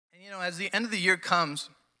as the end of the year comes,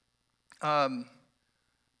 I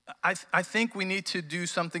think we need to do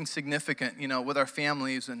something significant, with our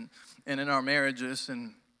families and in our marriages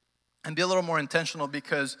and be a little more intentional,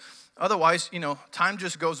 because otherwise, time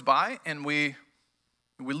just goes by and we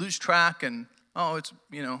lose track and, it's,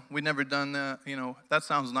 we never done that, that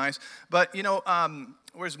sounds nice. But,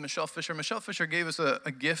 where's Michelle Fisher? Michelle Fisher gave us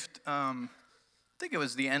a gift, I think it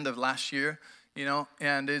was the end of last year,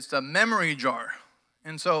 and it's a memory jar.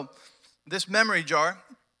 And so this memory jar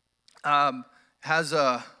has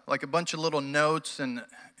a bunch of little notes, and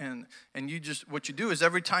you just, what you do is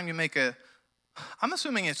every time you make I'm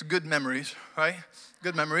assuming it's good memories, right?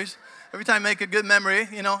 Good memories. Every time you make a good memory,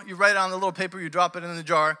 you write it on the little paper, you drop it in the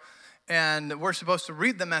jar, and we're supposed to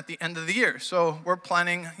read them at the end of the year. So we're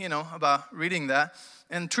planning, about reading that.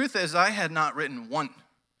 And the truth is, I had not written one,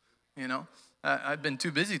 I've been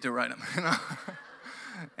too busy to write them,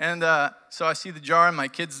 And so I see the jar, and my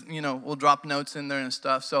kids, will drop notes in there and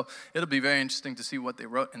stuff. So it'll be very interesting to see what they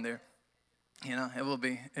wrote in there.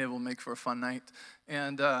 It will make for a fun night.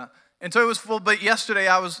 And so it was full. But yesterday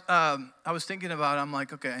I was thinking about it. I'm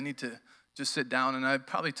like, okay, I need to just sit down. And I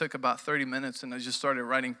probably took about 30 minutes, and I just started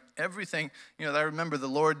writing everything, that I remember the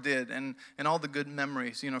Lord did, and all the good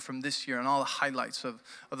memories, from this year, and all the highlights of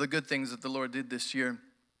the good things that the Lord did this year.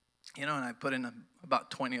 And I put in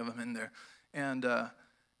about 20 of them in there.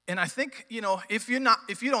 And I think, if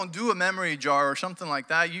you don't do a memory jar or something like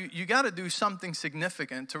that, you got to do something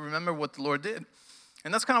significant to remember what the Lord did.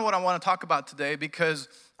 And that's kind of what I want to talk about today, because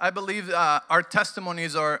I believe our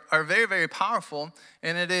testimonies are very, very powerful,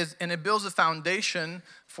 and it builds a foundation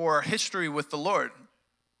for our history with the Lord.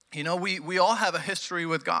 We all have a history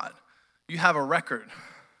with God. You have a record,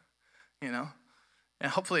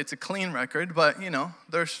 and hopefully it's a clean record, but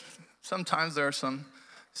sometimes there are some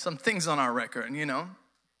things on our record,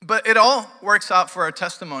 But it all works out for our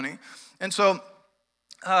testimony. And so,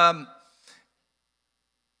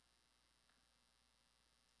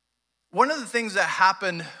 one of the things that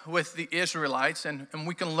happened with the Israelites, and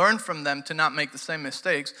we can learn from them to not make the same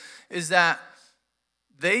mistakes, is that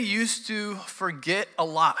they used to forget a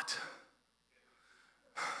lot.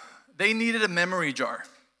 They needed a memory jar.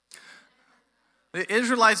 The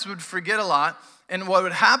Israelites would forget a lot, and what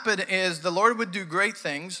would happen is the Lord would do great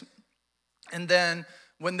things, and then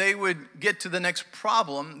when they would get to the next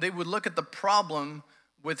problem, they would look at the problem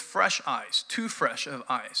with fresh eyes, too fresh of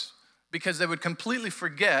eyes, because they would completely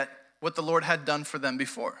forget what the Lord had done for them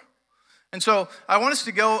before. And so I want us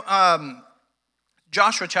to go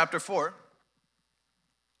Joshua chapter 4,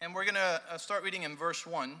 and we're going to start reading in verse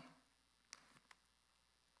 1.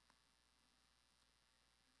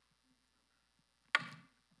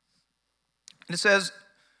 And it says,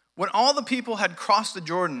 when all the people had crossed the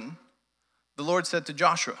Jordan, the Lord said to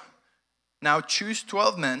Joshua, now choose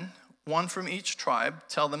 12 men, one from each tribe.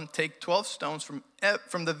 Tell them, take 12 stones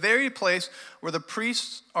from the very place where the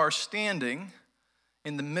priests are standing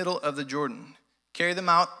in the middle of the Jordan. Carry them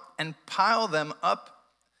out and pile them up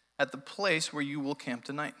at the place where you will camp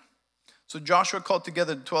tonight. So Joshua called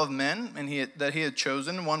together the 12 men that he had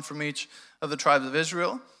chosen, one from each of the tribes of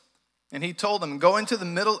Israel. And he told them, go into the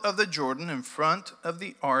middle of the Jordan in front of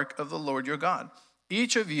the ark of the Lord your God.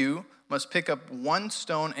 Each of you must pick up one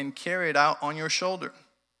stone and carry it out on your shoulder.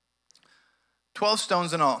 12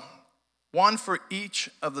 stones in all, one for each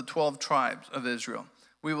of the 12 tribes of Israel.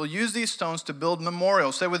 We will use these stones to build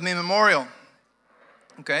memorials. Say with me, memorial.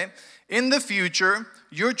 Okay? In the future,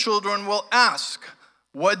 your children will ask,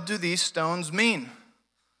 what do these stones mean?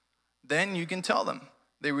 Then you can tell them.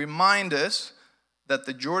 They remind us that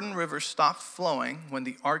the Jordan River stopped flowing when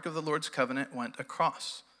the Ark of the Lord's covenant went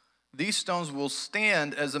across. These stones will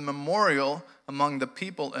stand as a memorial among the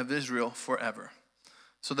people of Israel forever.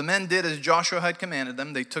 So the men did as Joshua had commanded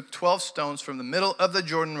them. They took 12 stones from the middle of the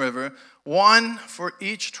Jordan River, one for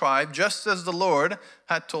each tribe, just as the Lord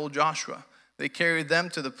had told Joshua. They carried them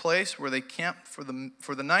to the place where they camped for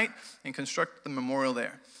the night and constructed the memorial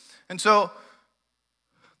there. And so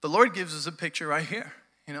the Lord gives us a picture right here,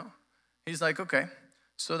 He's like, okay,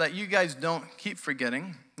 so that you guys don't keep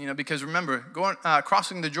forgetting, because remember,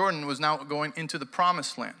 crossing the Jordan was now going into the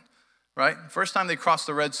promised land. Right? First time they crossed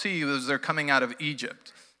the Red Sea was they're coming out of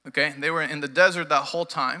Egypt. Okay? They were in the desert that whole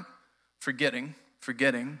time, forgetting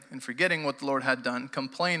what the Lord had done,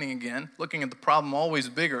 complaining again, looking at the problem always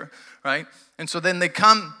bigger, right? And so then they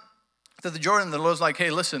come to the Jordan. The Lord's like,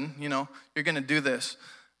 hey, listen, you're going to do this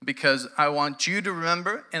because I want you to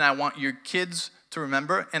remember, and I want your kids to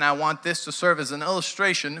remember, and I want this to serve as an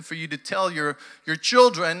illustration for you to tell your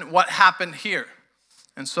children what happened here.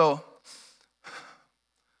 And so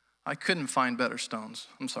I couldn't find better stones.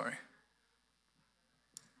 I'm sorry.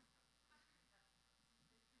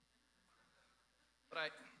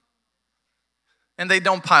 Right. And they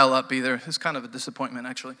don't pile up either. It's kind of a disappointment,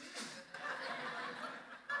 actually.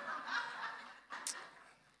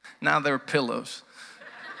 Now they're pillows.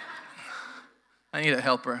 I need a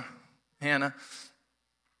helper. Hannah,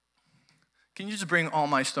 can you just bring all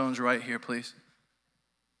my stones right here, please?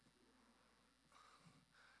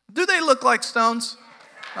 Do they look like stones?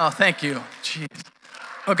 Oh, thank you. Jeez.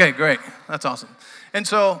 Okay, great. That's awesome. And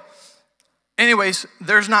so, anyways,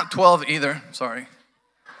 there's not 12 either. Sorry.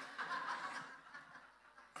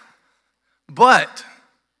 But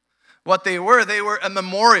what they were a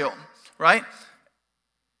memorial, right?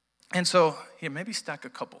 And so, here, maybe stack a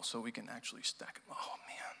couple so we can actually stack them. Oh,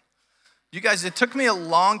 man. You guys, it took me a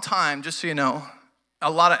long time, just so you know,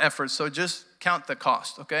 a lot of effort. So just count the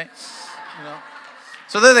cost, okay? You know?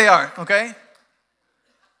 So there they are, okay?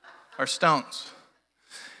 Our stones.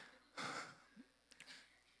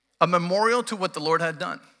 A memorial to what the Lord had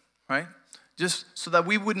done, right? Just so that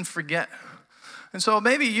we wouldn't forget. And so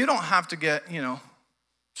maybe you don't have to get,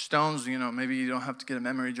 stones, maybe you don't have to get a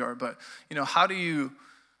memory jar, but, how do you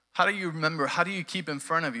remember? How do you keep in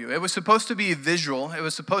front of you? It was supposed to be visual. It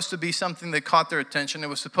was supposed to be something that caught their attention. It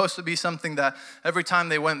was supposed to be something that every time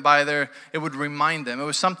they went by there, it would remind them. It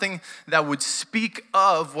was something that would speak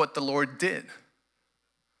of what the Lord did.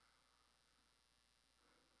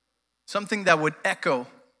 Something that would echo,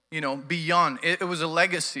 beyond. It was a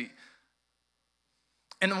legacy.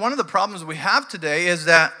 And one of the problems we have today is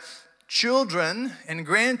that children and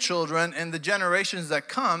grandchildren and the generations that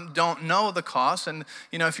come don't know the cost. And,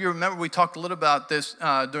 if you remember, we talked a little about this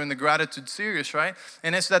during the gratitude series, right?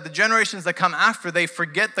 And it's that the generations that come after, they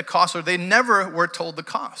forget the cost or they never were told the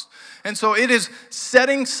cost. And so it is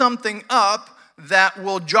setting something up that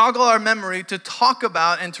will joggle our memory to talk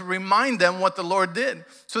about and to remind them what the Lord did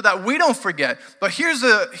so that we don't forget. But here's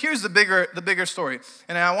the bigger story.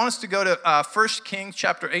 And I want us to go to 1 Kings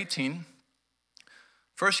chapter 18.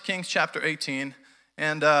 1 Kings chapter 18,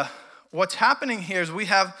 and what's happening here is we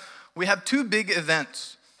have two big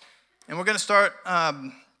events, and we're going to start.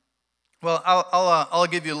 I'll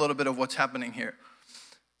give you a little bit of what's happening here.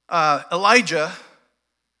 Elijah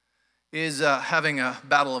is having a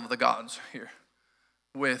battle of the gods here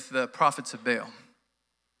with the prophets of Baal,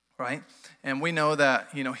 right? And we know that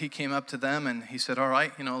he came up to them and he said, "All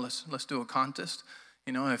right, let's do a contest.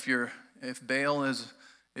 If Baal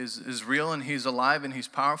is real and he's alive and he's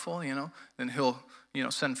powerful, then he'll,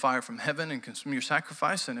 send fire from heaven and consume your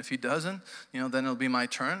sacrifice. And if he doesn't, then it'll be my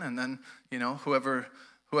turn. And then,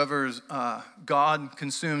 whoever's God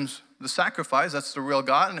consumes the sacrifice, that's the real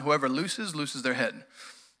God. And whoever loses their head."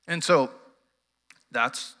 And so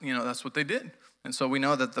that's what they did. And so we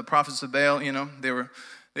know that the prophets of Baal,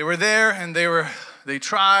 they were there and they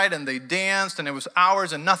tried and they danced and it was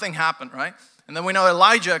hours and nothing happened, right? And then we know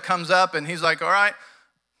Elijah comes up and he's like, "All right,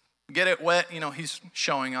 get it wet." He's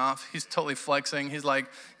showing off. He's totally flexing. He's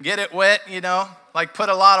like, "Get it wet," like put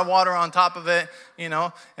a lot of water on top of it,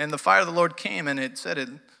 and the fire of the Lord came and it said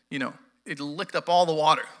it licked up all the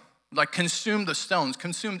water, like consumed the stones,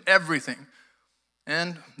 consumed everything.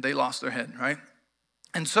 And they lost their head, right?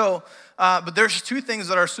 And so, but there's two things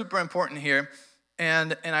that are super important here.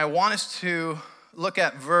 And I want us to look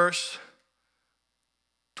at verse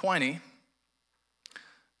 20.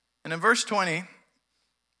 And in verse 20,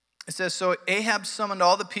 it says, "So Ahab summoned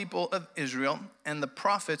all the people of Israel and the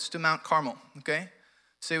prophets to Mount Carmel." Okay?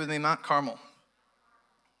 Say with me, Mount Carmel.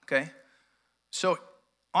 Okay? So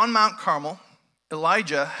on Mount Carmel,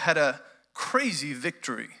 Elijah had a crazy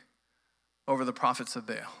victory over the prophets of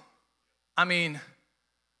Baal. I mean,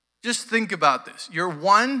 just think about this. You're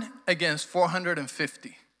 1 against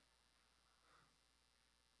 450.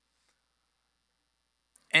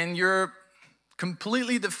 And you're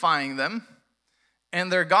completely defying them.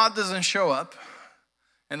 And their God doesn't show up.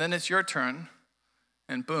 And then it's your turn.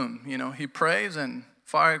 And boom, he prays and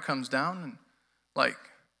fire comes down. And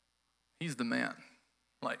he's the man.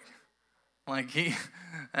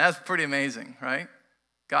 That's pretty amazing, right?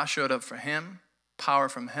 God showed up for him. Power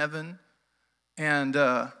from heaven. And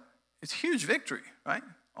it's a huge victory, right?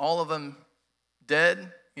 All of them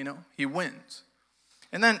dead, he wins.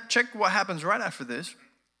 And then check what happens right after this.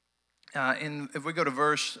 If we go to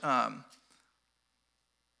verse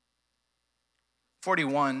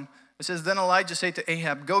 41, it says, "Then Elijah said to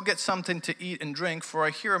Ahab, 'Go get something to eat and drink, for I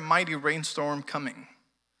hear a mighty rainstorm coming.'"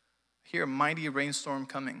 Hear a mighty rainstorm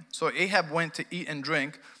coming. So Ahab went to eat and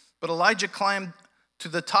drink, but Elijah climbed to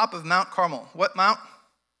the top of Mount Carmel. What mount?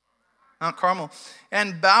 Mount Carmel.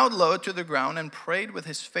 And bowed low to the ground and prayed with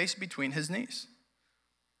his face between his knees.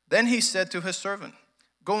 Then he said to his servant,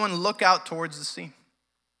 "Go and look out towards the sea."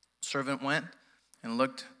 The servant went and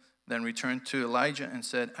looked then returned to Elijah and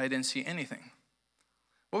said, I didn't see anything.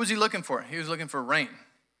 What was he looking for? He was looking for rain,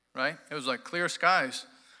 right? It was like clear skies.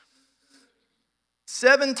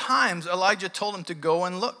 7 times Elijah told him to go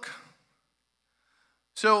and look.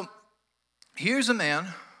 So here's a man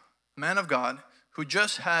of God, who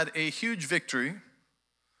just had a huge victory.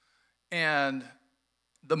 And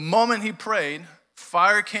the moment he prayed,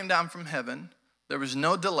 fire came down from heaven. There was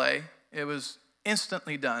no delay. It was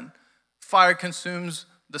instantly done. Fire consumes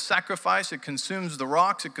the sacrifice. It consumes the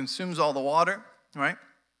rocks. It consumes all the water, right?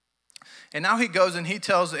 And now he goes and he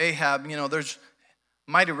tells Ahab, there's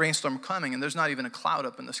a mighty rainstorm coming, and there's not even a cloud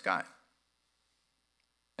up in the sky.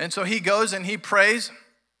 And so he goes and he prays.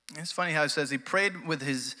 It's funny how it says he prayed with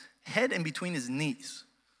his head in between his knees.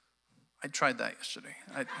 I tried that yesterday.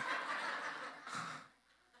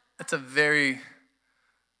 That's a very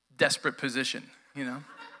desperate position,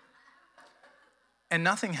 And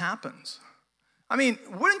nothing happens. I mean,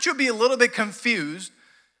 wouldn't you be a little bit confused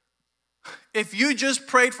if you just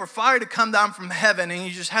prayed for fire to come down from heaven and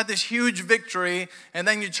you just had this huge victory, and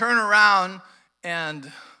then you turn around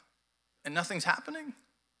and nothing's happening?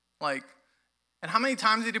 And how many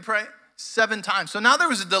times did he pray? 7 times. So now there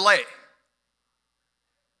was a delay.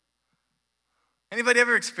 Anybody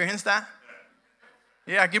ever experienced that?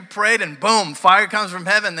 Yeah, you prayed and boom, fire comes from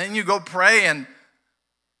heaven. Then you go pray and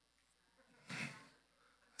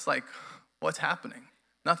it's like, what's happening?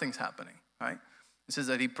 Nothing's happening, right? It says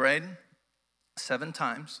that he prayed 7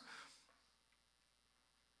 times.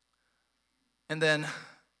 And then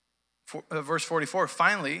verse 44,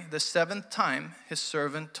 finally, the 7th time his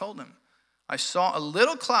servant told him, I saw a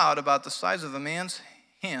little cloud about the size of a man's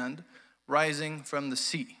hand rising from the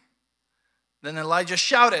sea. Then Elijah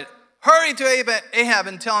shouted, hurry to Ahab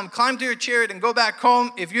and tell him, climb to your chariot and go back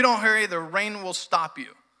home. If you don't hurry, the rain will stop you.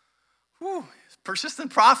 Whew,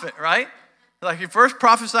 persistent prophet, right? Like he first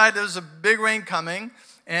prophesied there's a big rain coming,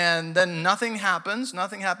 and then nothing happens.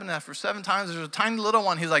 Nothing happened after 7 times. There's a tiny little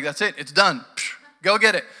one. He's like, that's it. It's done. Go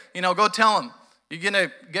get it. Go tell him. You're going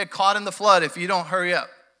to get caught in the flood if you don't hurry up.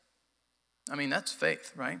 I mean, that's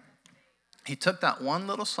faith, right? He took that one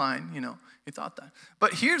little sign, he thought that.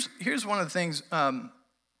 But here's one of the things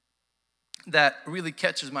that really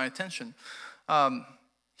catches my attention.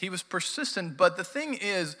 He was persistent, but the thing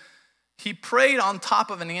is, he prayed on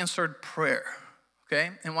top of an answered prayer,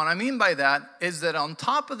 okay? And what I mean by that is that on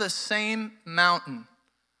top of the same mountain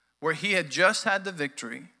where he had just had the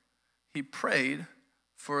victory, he prayed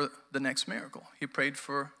for the next miracle. He prayed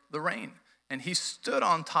for the rain. And he stood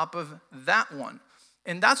on top of that one.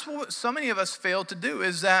 And that's what so many of us fail to do,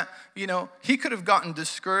 is that, he could have gotten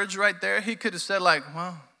discouraged right there. He could have said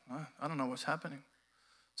well, I don't know what's happening.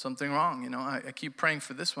 Something wrong, I keep praying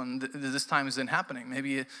for this one. This time isn't happening.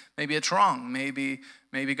 Maybe it's wrong. Maybe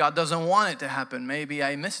God doesn't want it to happen. Maybe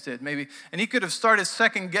I missed it. And he could have started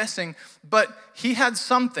second guessing, but he had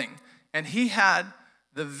something. And he had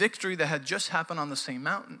the victory that had just happened on the same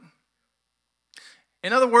mountain.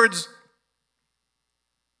 In other words,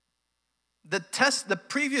 the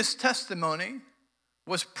previous testimony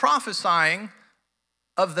was prophesying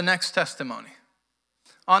of the next testimony.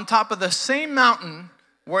 On top of the same mountain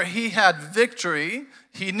where he had victory,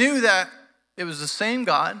 he knew that it was the same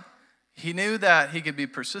God. He knew that he could be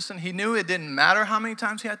persistent. He knew it didn't matter how many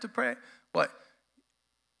times he had to pray. What?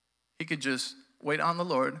 He could just wait on the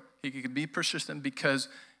Lord. He could be persistent because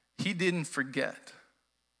he didn't forget.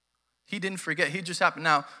 He didn't forget. He just happened.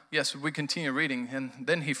 Now, yes, we continue reading, and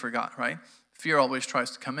then he forgot, right? Fear always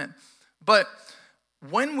tries to come in. But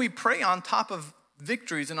when we pray on top of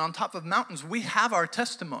victories and on top of mountains, we have our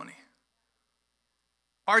testimony.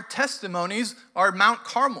 Our testimonies are Mount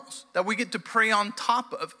Carmels that we get to pray on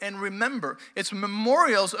top of and remember. It's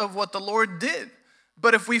memorials of what the Lord did.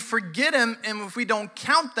 But if we forget him and if we don't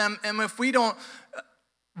count them and if we don't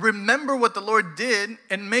remember what the Lord did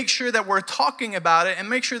and make sure that we're talking about it and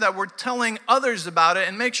make sure that we're telling others about it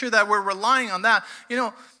and make sure that we're relying on that,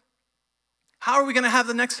 how are we going to have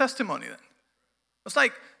the next testimony then? It's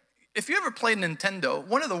like, if you ever played Nintendo,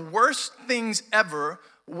 one of the worst things ever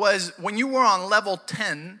was when you were on level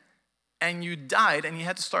 10 and you died and you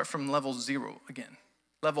had to start from level 0 again,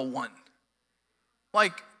 level 1.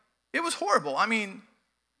 It was horrible. I mean,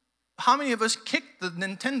 how many of us kicked the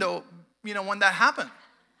Nintendo, when that happened,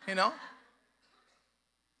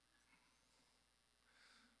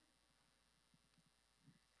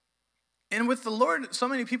 And with the Lord, so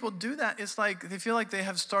many people do that. It's like they feel like they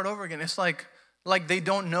have to start over again. It's like they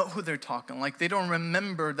don't know who they're talking. Like they don't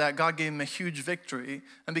remember that God gave them a huge victory.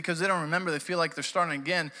 And because they don't remember, they feel like they're starting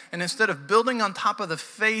again. And instead of building on top of the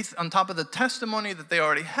faith, on top of the testimony that they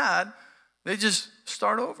already had, they just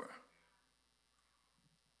start over.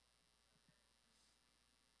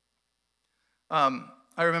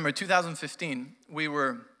 I remember 2015, we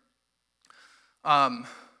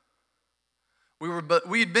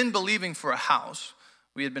had been believing for a house.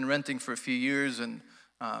 We had been renting for a few years, and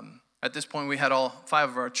at this point, we had all 5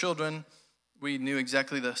 of our children. We knew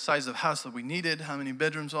exactly the size of house that we needed, how many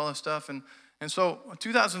bedrooms, all that stuff. And so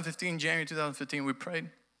January 2015, we prayed,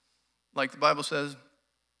 like the Bible says,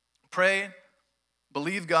 pray,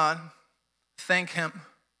 believe God, thank Him,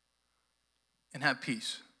 and have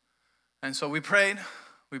peace. And so we prayed,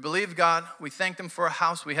 we believed God, we thanked Him for a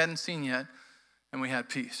house we hadn't seen yet, and we had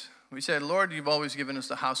peace. We said, Lord, you've always given us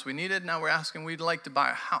the house we needed. Now we're asking, we'd like to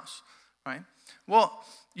buy a house, right? Well,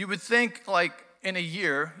 you would think like in a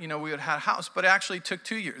year, we would have a house, but it actually took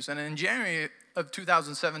 2 years. And in January of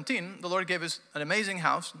 2017, the Lord gave us an amazing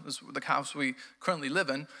house. This is the house we currently live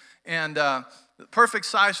in. And the perfect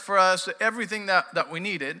size for us, everything that we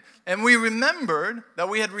needed. And we remembered that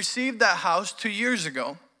we had received that house 2 years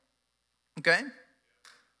ago, okay?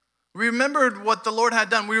 We remembered what the Lord had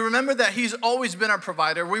done. We remembered that He's always been our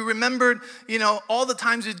provider. We remembered, all the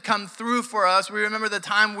times He'd come through for us. We remember the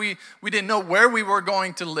time we didn't know where we were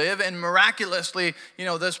going to live, and miraculously,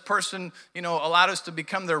 this person, allowed us to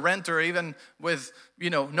become their renter, even with,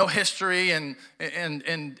 no history and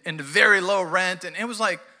very low rent. And it was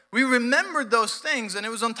like, we remembered those things, and it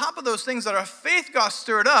was on top of those things that our faith got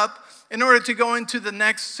stirred up in order to go into the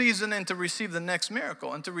next season and to receive the next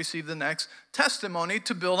miracle and to receive the next testimony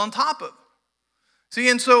to build on top of. See,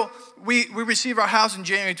 and so we received our house in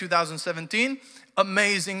January 2017.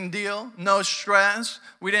 Amazing deal, no stress.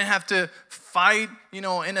 We didn't have to fight, in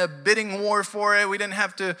a bidding war for it. We didn't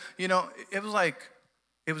have to, it was like,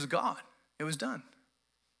 it was God. It was done.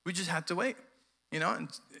 We just had to wait,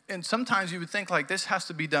 and sometimes you would think like this has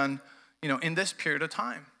to be done, in this period of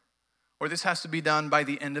time. Or this has to be done by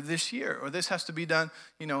the end of this year. Or this has to be done,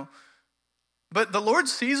 But the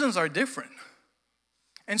Lord's seasons are different.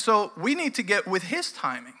 And so we need to get with His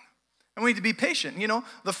timing. And we need to be patient.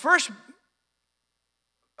 The first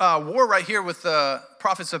war right here with the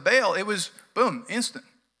prophets of Baal, it was, boom, instant.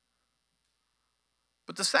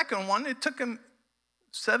 But the second one, it took him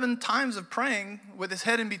 7 times of praying with his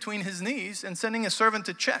head in between his knees and sending a servant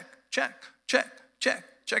to check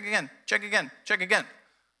again, check again.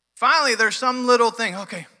 Finally, there's some little thing.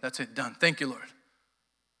 Okay, that's it, done. Thank you, Lord.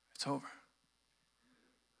 It's over.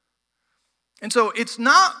 And so it's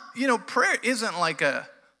not, prayer isn't like a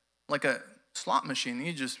slot machine.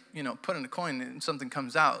 You just, put in a coin and something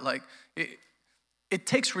comes out. Like, it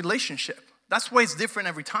takes relationship. That's why it's different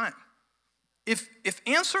every time. If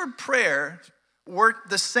answered prayer worked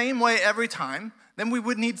the same way every time, then we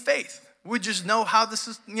would need faith. We just know how this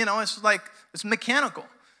is, it's mechanical.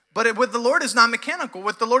 But with the Lord, it's not mechanical.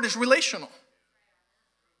 With the Lord, it's relational.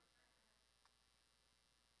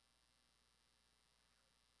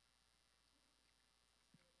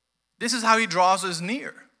 This is how He draws us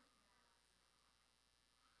near.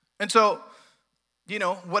 And so,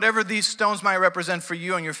 whatever these stones might represent for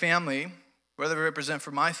you and your family, whether they represent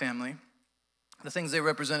for my family, the things they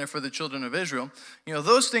represented for the children of Israel,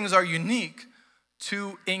 those things are unique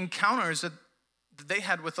to encounters that they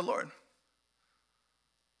had with the Lord.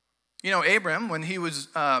 Abraham, when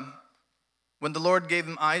the Lord gave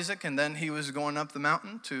him Isaac, and then he was going up the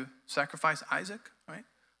mountain to sacrifice Isaac, right?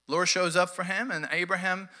 The Lord shows up for him, and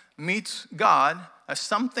Abraham meets God as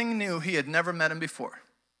something new he had never met Him before,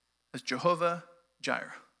 as Jehovah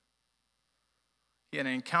Jireh. He had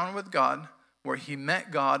an encounter with God where he met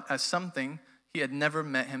God as something he had never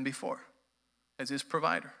met Him before, as His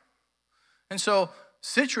provider. And so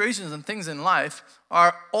situations and things in life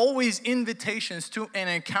are always invitations to an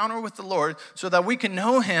encounter with the Lord so that we can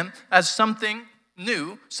know Him as something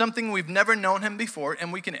new, something we've never known Him before,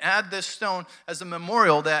 and we can add this stone as a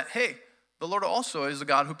memorial that, hey, the Lord also is a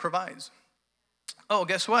God who provides. Oh,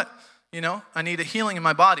 guess what? I need a healing in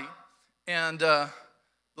my body. And the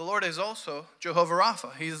Lord is also Jehovah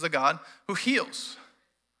Rapha. He's the God who heals.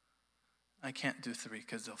 I can't do 3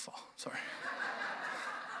 because they'll fall. Sorry.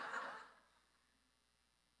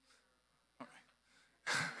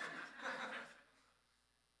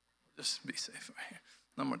 Just be safe right here.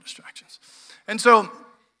 No more distractions. And so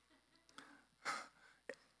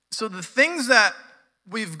the things that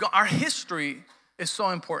we've got, our history is so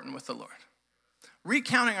important with the Lord.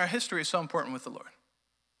 Recounting our history is so important with the Lord.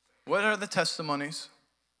 What are the testimonies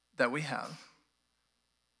that we have?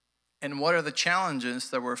 And what are the challenges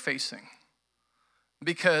that we're facing?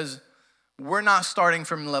 Because we're not starting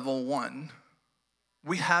from level 1.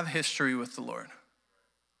 We have history with the Lord.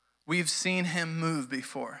 We've seen Him move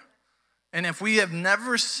before. And if we have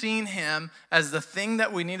never seen Him as the thing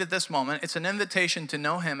that we need at this moment, it's an invitation to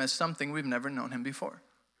know Him as something we've never known Him before.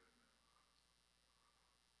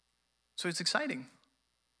 So it's exciting.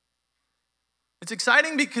 It's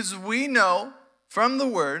exciting because we know from the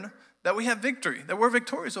Word that we have victory, that we're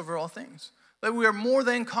victorious over all things, that we are more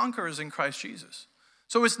than conquerors in Christ Jesus.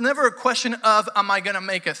 So it's never a question of, am I going to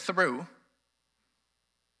make it through?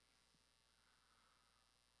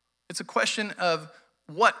 It's a question of,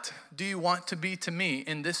 what do you want to be to me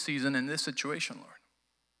in this season, in this situation, Lord?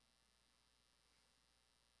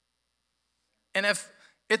 And if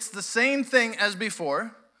it's the same thing as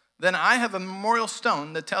before, then I have a memorial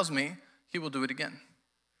stone that tells me he will do it again.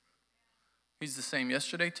 He's the same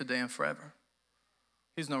yesterday, today, and forever.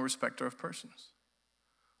 He's no respecter of persons.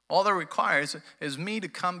 All that requires is me to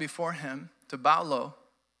come before him, to bow low,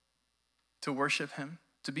 to worship him,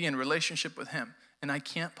 to be in relationship with him, and I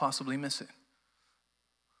can't possibly miss it.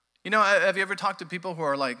 You know, have you ever talked to people who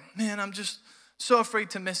are like, man, I'm just so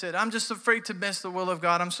afraid to miss it. I'm just afraid to miss the will of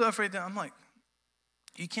God. I'm so afraid I'm like,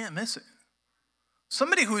 you can't miss it.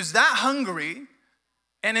 Somebody who's that hungry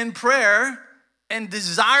and in prayer and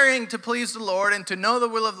desiring to please the Lord and to know the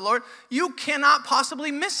will of the Lord, you cannot possibly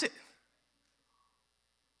miss it.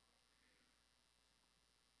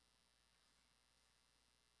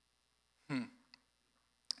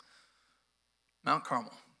 Mount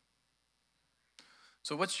Carmel.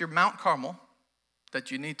 So what's your Mount Carmel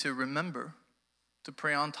that you need to remember to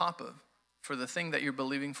pray on top of for the thing that you're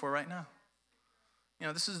believing for right now? You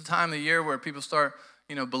know, this is the time of the year where people start,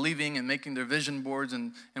 believing and making their vision boards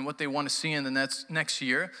and what they want to see in the next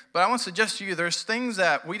year. But I want to suggest to you there's things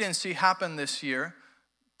that we didn't see happen this year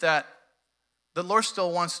that the Lord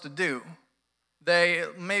still wants to do. They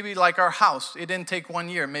maybe like our house, it didn't take 1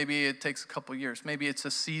 year. Maybe it takes a couple years. Maybe it's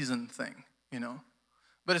a season thing,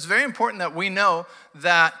 But it's very important that we know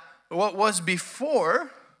that what was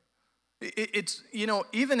before, it's,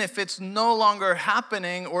 even if it's no longer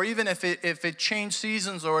happening, or even if it changed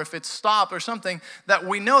seasons, or if it stopped or something, that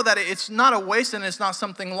we know that it's not a waste and it's not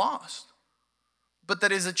something lost, but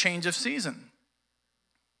that is a change of season.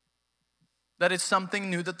 That it's something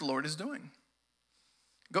new that the Lord is doing.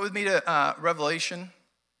 Go with me to Revelation.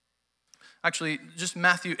 Actually, just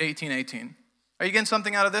Matthew 18:18. Are you getting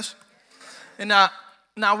something out of this? And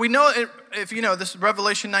now we know, if you know, this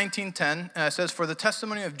Revelation 19:10 says, for the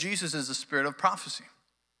testimony of Jesus is the spirit of prophecy.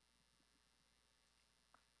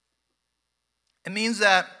 It means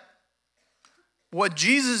that what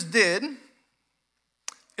Jesus did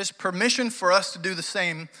is permission for us to do the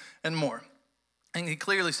same and more. And he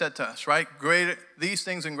clearly said to us, right? These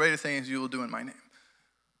things and greater things you will do in my name.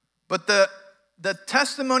 But the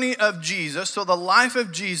testimony of Jesus, so the life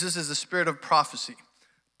of Jesus is the spirit of prophecy.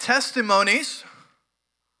 Testimonies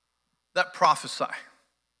that prophesy.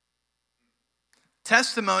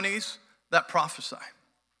 Testimonies that prophesy.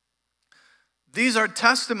 These are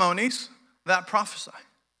testimonies that prophesy.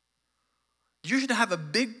 You should have a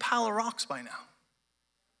big pile of rocks by now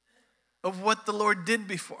of what the Lord did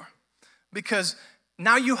before, because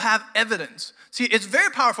now you have evidence. See, it's very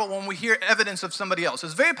powerful when we hear evidence of somebody else.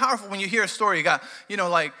 It's very powerful when you hear a story. You got,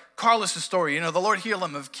 like Carlos's story, the Lord healed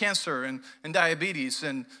him of cancer and diabetes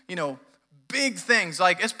and, big things.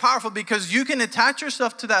 Like, it's powerful because you can attach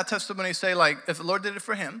yourself to that testimony and say, like, if the Lord did it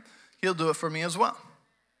for him, he'll do it for me as well.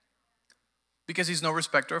 Because he's no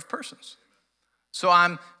respecter of persons. So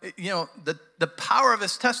the power of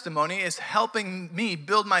his testimony is helping me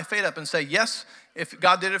build my faith up and say, yes, if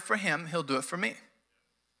God did it for him, he'll do it for me.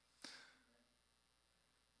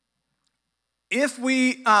 If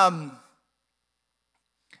we have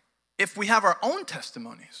our own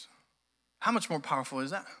testimonies, how much more powerful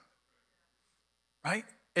is that? Right?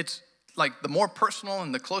 It's like the more personal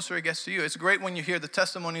and the closer it gets to you. It's great when you hear the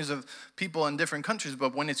testimonies of people in different countries,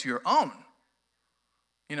 but when it's your own,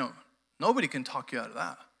 nobody can talk you out of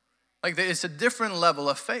that. Like, it's a different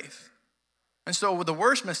level of faith. And so the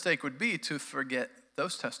worst mistake would be to forget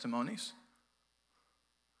those testimonies,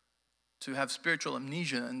 to have spiritual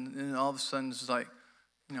amnesia, and all of a sudden it's like,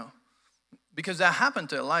 because that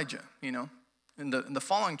happened to Elijah, In the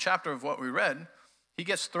following chapter of what we read, he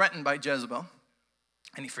gets threatened by Jezebel,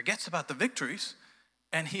 and he forgets about the victories,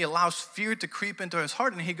 and he allows fear to creep into his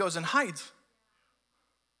heart, and he goes and hides.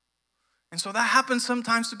 And so that happens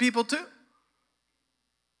sometimes to people too.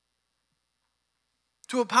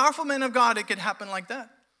 To a powerful man of God, it could happen like that.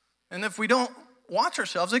 And if we don't watch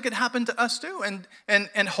ourselves, it could happen to us too.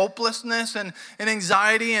 And hopelessness and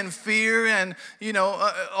anxiety and fear and,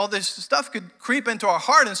 all this stuff could creep into our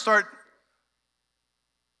heart and start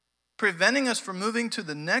preventing us from moving to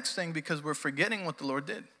the next thing because we're forgetting what the Lord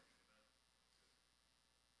did.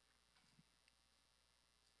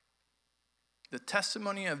 The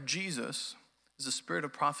testimony of Jesus is the spirit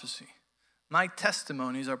of prophecy. My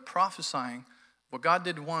testimonies are prophesying What God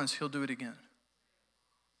did once, he'll do it again.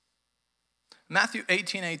 Matthew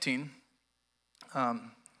 18:18. Have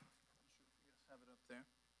it up there.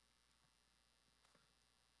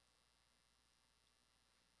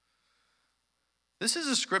 This is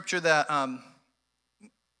a scripture that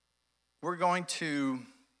we're going to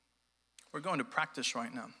practice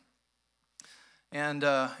right now. And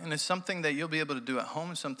it's something that you'll be able to do at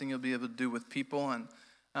home. It's something you'll be able to do with people. And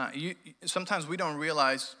sometimes we don't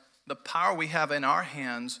realize the power we have in our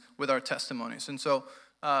hands with our testimonies. And so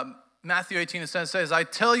Matthew 18 says, I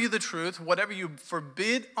tell you the truth, whatever you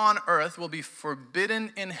forbid on earth will be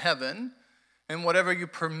forbidden in heaven, and whatever you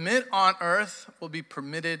permit on earth will be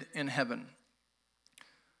permitted in heaven.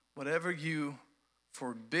 Whatever you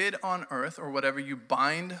forbid on earth, or whatever you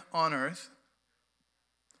bind on earth,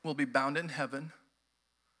 will be bound in heaven.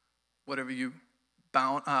 Whatever you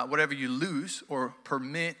lose or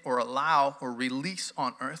permit or allow or release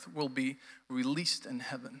on earth will be released in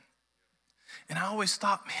heaven. And I always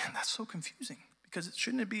thought, man, that's so confusing, because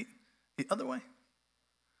shouldn't it be the other way?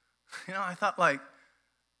 I thought,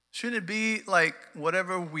 shouldn't it be like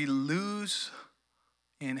whatever we lose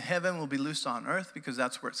in heaven will be loosed on earth, because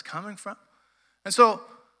that's where it's coming from? And so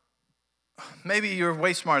maybe you're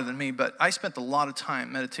way smarter than me, but I spent a lot of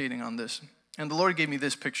time meditating on this. And the Lord gave me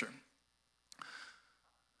this picture.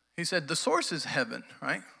 He said, the source is heaven,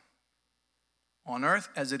 right? On earth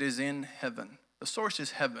as it is in heaven. The source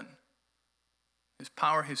is heaven. His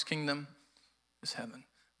power, his kingdom is heaven.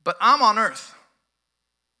 But I'm on earth.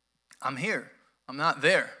 I'm here. I'm not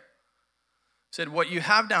there. He said, what you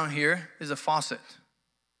have down here is a faucet.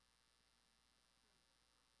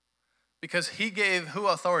 Because he gave who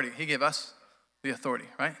authority? He gave us the authority,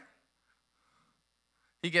 right?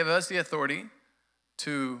 He gave us the authority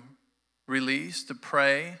to release, to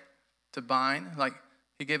pray, to bind.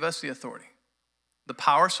 He gave us the authority. The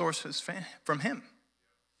power source is from him.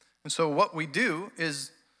 And so what we do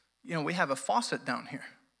is, we have a faucet down here.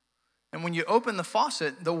 And when you open the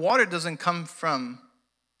faucet, the water doesn't come from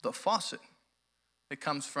the faucet. It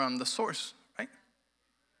comes from the source, right?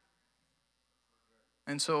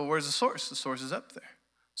 And so where's the source? The source is up there.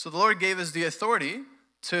 So the Lord gave us the authority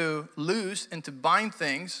to loose and to bind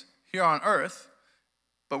things here on earth.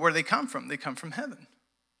 But where they come from? They come from heaven.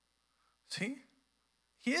 See?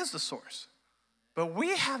 He is the source. But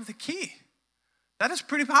we have the key. That is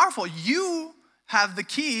pretty powerful. You have the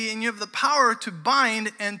key and you have the power to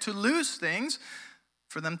bind and to loose things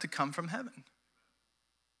for them to come from heaven.